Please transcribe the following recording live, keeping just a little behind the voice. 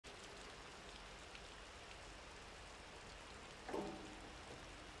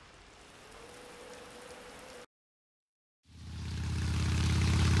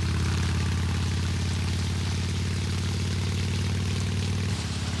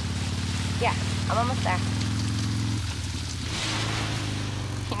Yeah, I'm almost there.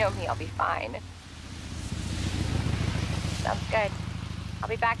 You know me, I'll be fine. Sounds good. I'll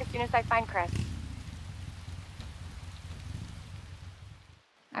be back as soon as I find Chris.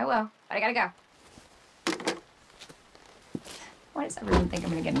 I will, but I gotta go. Why does everyone think I'm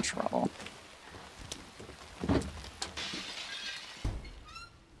gonna get in trouble?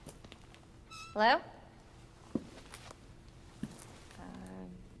 Hello?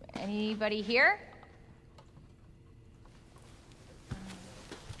 Anybody here?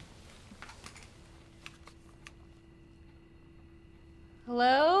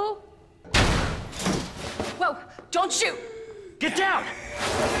 Hello? Whoa, don't shoot! Get down!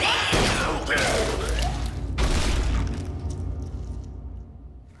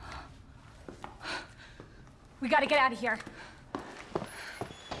 We gotta get out of here.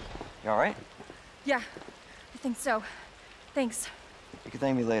 You all right? Yeah, I think so. Thanks. You can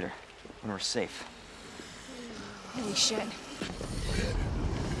thank me later, when we're safe. Holy shit.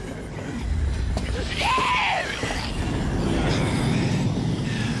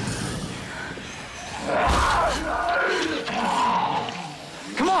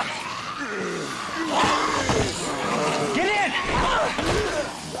 Come on! Get in!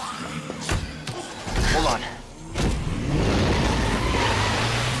 Hold on.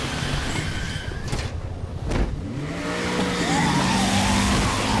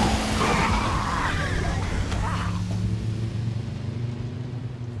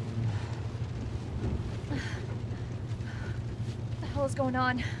 What the hell is going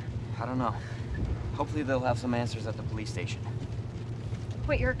on? I don't know. Hopefully they'll have some answers at the police station.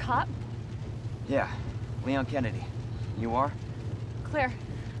 Wait, you're a cop? Yeah, Leon Kennedy. You are? Claire.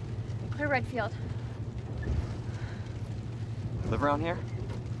 Claire Redfield. Live around here?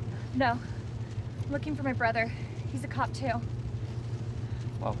 No. I'm looking for my brother. He's a cop too.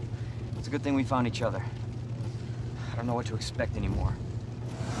 Well, it's a good thing we found each other. I don't know what to expect anymore.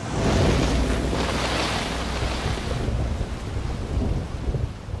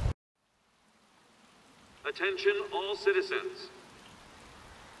 Attention all citizens.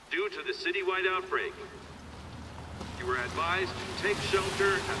 Due to the citywide outbreak, you are advised to take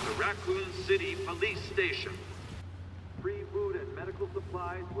shelter at the Raccoon City Police Station. Free food and medical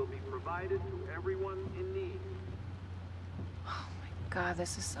supplies will be provided to everyone in need. Oh my god,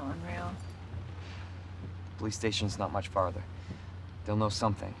 this is so unreal. Police station's not much farther. They'll know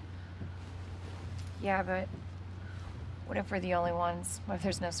something. Yeah, but what if we're the only ones? What if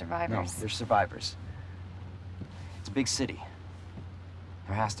there's no survivors? No, there's survivors. It's a big city.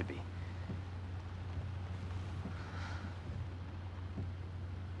 There has to be.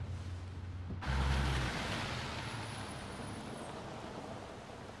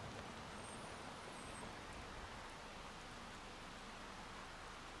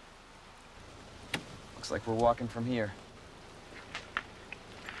 Looks like we're walking from here.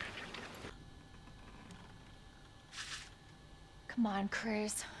 Come on,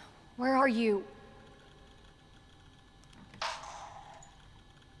 Chris. Where are you?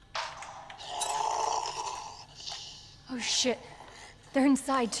 Oh shit. They're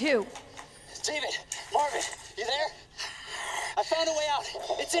inside too. David, Marvin, you there? I found a way out.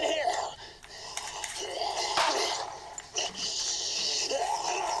 It's in here.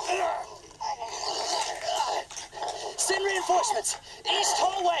 Send reinforcements. East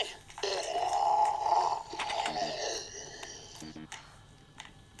hallway.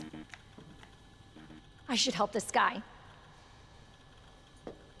 I should help this guy.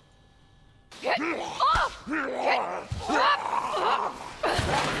 Get off! Get up!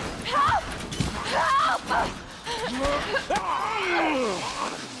 Help! Help!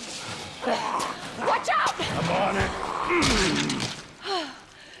 Watch out! I'm on it.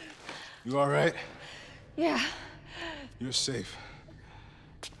 You all right? Yeah. You're safe.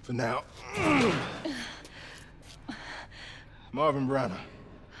 For now. Marvin Browner.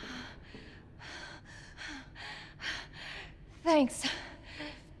 Thanks.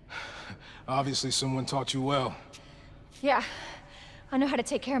 Obviously someone taught you well. Yeah. I know how to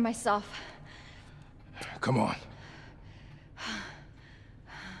take care of myself. Come on.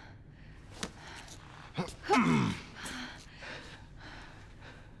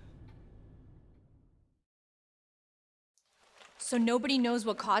 So nobody knows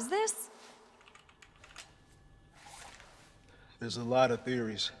what caused this? There's a lot of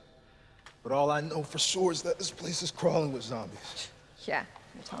theories. But all I know for sure is that this place is crawling with zombies. Yeah,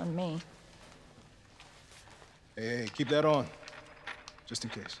 you're telling me. Hey, keep that on. Just in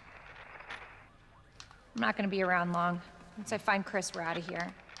case. I'm not gonna be around long. Once I find Chris, we're out of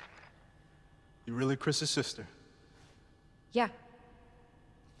here. You really Chris's sister? Yeah.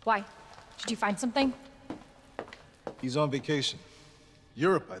 Why? Did you find something? He's on vacation.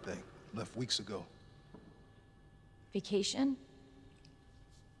 Europe, I think. Left weeks ago. Vacation?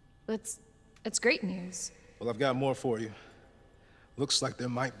 That's great news. Well, I've got more for you. Looks like there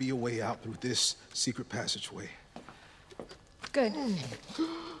might be a way out through this secret passageway. Good.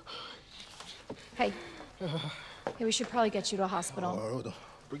 Hey. Hey, we should probably get you to a hospital. Oh,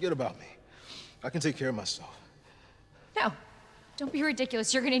 forget about me. I can take care of myself. No. Don't be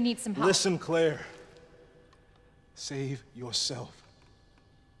ridiculous. You're gonna need some help. Listen, Claire. Save yourself.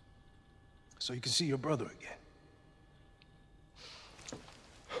 So you can see your brother again.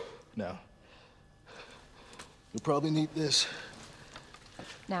 Now, you'll probably need this.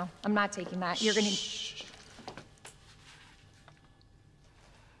 No, I'm not taking that. You're gonna... Shh.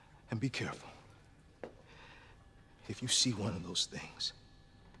 And be careful. If you see one of those things,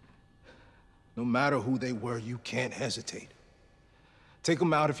 no matter who they were, you can't hesitate. Take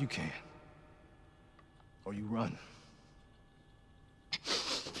them out if you can. Or you run.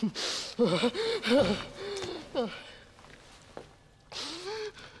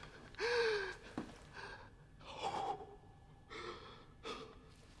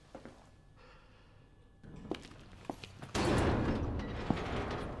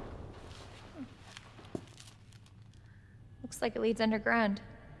 Looks like it leads underground.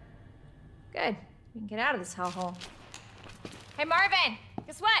 Good. We can get out of this hellhole. Hey, Marvin!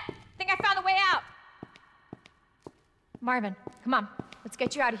 Guess what? I think I found the way out! Marvin, come on. Let's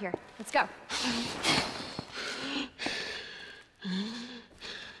get you out of here. Let's go.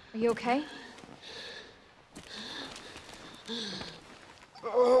 Are you okay?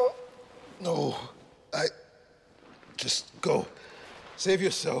 No. Just go. Save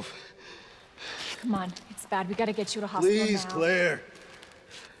yourself. Come on. It's bad. We gotta get you to hospital now. Please, Claire.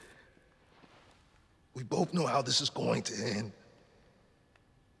 We both know how this is going to end.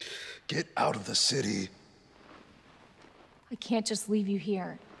 Get out of the city. I can't just leave you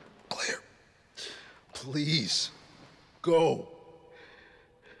here. Claire, please, go.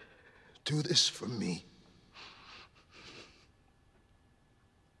 Do this for me.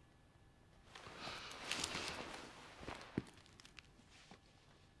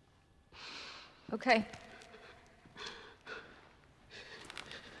 Okay.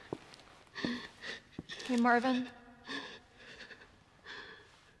 Hey, Marvin.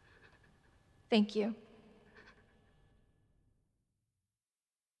 Thank you.